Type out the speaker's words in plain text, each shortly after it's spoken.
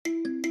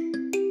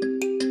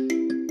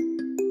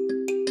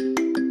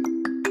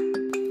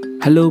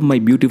Hello, my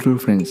beautiful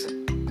friends.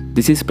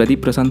 This is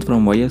Pradeep Prasant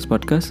from YS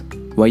Podcast.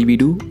 Why we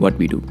do what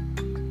we do.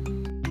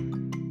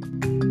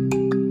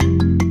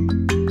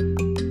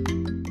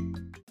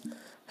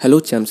 Hello,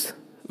 champs.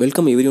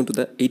 Welcome everyone to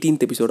the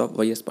 18th episode of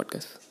YS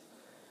Podcast.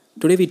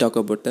 Today we talk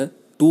about the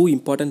two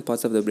important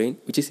parts of the brain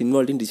which is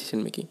involved in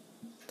decision making.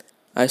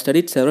 I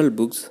studied several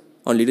books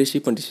on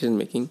leadership and decision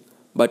making,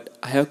 but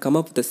I have come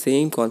up with the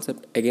same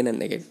concept again and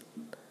again.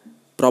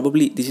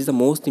 Probably this is the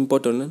most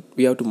important one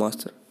we have to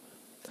master.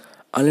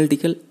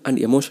 Analytical and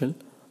emotional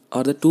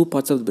are the two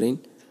parts of the brain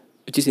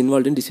which is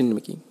involved in decision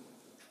making.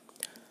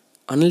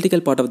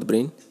 Analytical part of the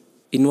brain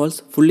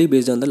involves fully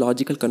based on the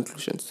logical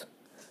conclusions.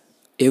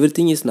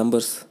 Everything is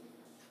numbers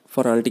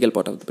for analytical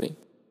part of the brain.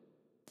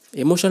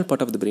 Emotional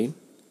part of the brain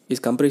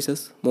is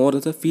comprises more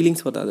of the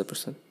feelings for the other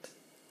person.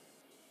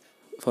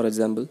 For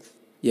example,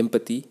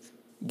 empathy,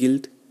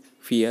 guilt,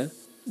 fear,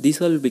 these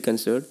all will be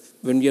considered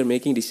when we are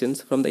making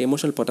decisions from the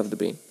emotional part of the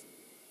brain.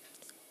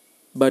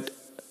 But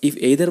if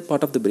either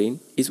part of the brain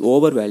is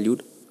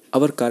overvalued,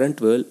 our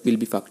current world will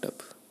be fucked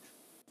up.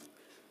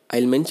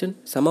 I'll mention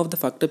some of the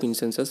fucked up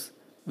instances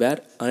where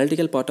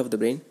analytical part of the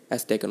brain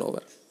has taken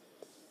over.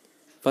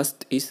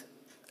 First is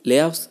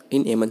layoffs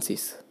in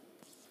MNCs.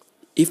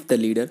 If the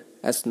leader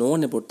has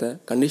known about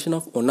the condition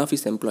of one of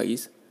his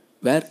employees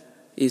where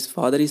his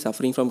father is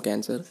suffering from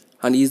cancer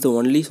and he is the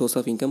only source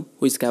of income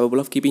who is capable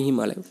of keeping him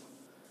alive,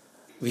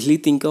 will he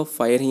think of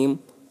firing him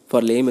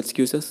for lame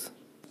excuses?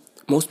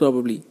 Most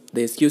probably,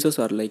 the excuses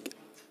are like,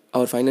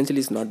 our financial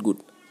is not good,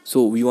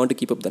 so we want to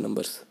keep up the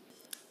numbers.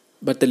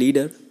 But the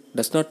leader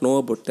does not know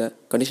about the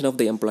condition of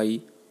the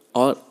employee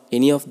or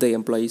any of the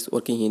employees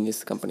working in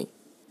his company.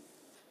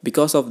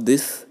 Because of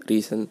this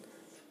reason,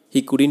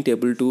 he couldn't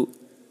able to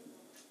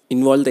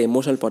involve the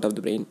emotional part of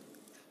the brain,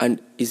 and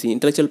his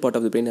intellectual part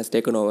of the brain has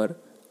taken over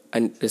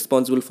and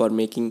responsible for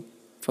making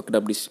fucked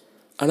up decisions.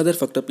 Another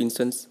fucked up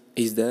instance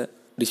is the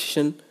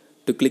decision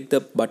to click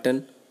the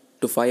button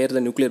to fire the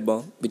nuclear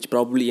bomb which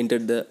probably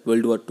entered the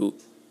World War II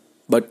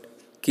but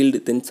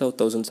killed tens of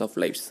thousands of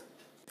lives.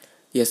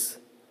 Yes,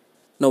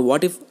 now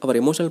what if our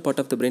emotional part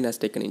of the brain has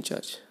taken in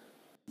charge?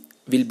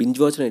 We'll binge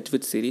watch a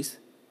Netflix series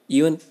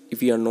even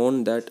if we are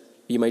known that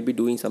we might be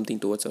doing something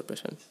towards our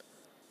passion.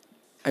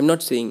 I'm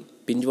not saying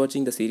binge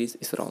watching the series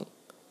is wrong.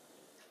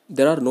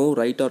 There are no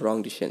right or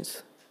wrong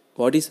decisions.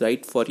 What is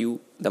right for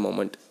you the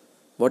moment?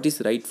 What is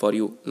right for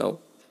you now?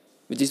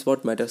 Which is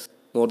what matters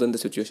more than the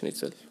situation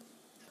itself.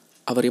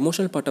 Our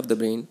emotional part of the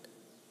brain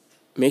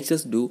makes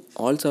us do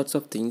all sorts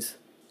of things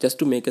just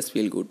to make us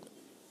feel good.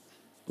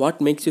 What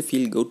makes you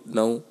feel good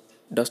now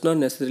does not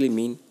necessarily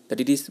mean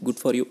that it is good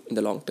for you in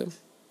the long term.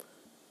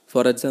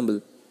 For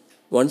example,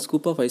 one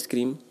scoop of ice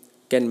cream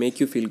can make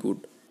you feel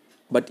good,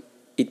 but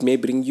it may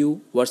bring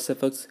you worse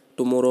effects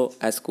tomorrow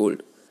as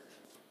cold.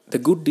 The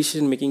good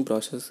decision making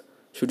process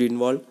should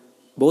involve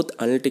both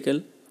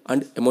analytical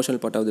and emotional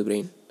part of the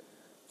brain,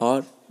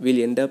 or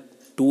we'll end up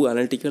too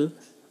analytical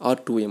or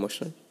too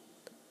emotional.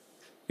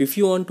 If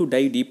you want to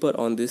dive deeper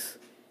on this,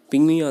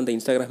 ping me on the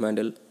Instagram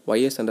handle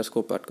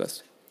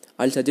ys_podcast.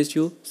 I'll suggest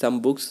you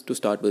some books to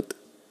start with.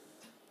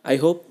 I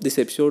hope this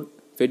episode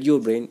fed your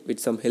brain with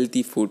some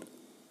healthy food.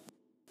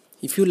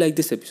 If you like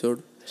this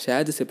episode,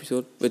 share this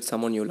episode with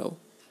someone you love.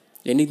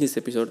 Ending this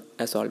episode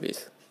as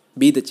always,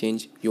 be the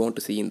change you want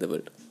to see in the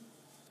world.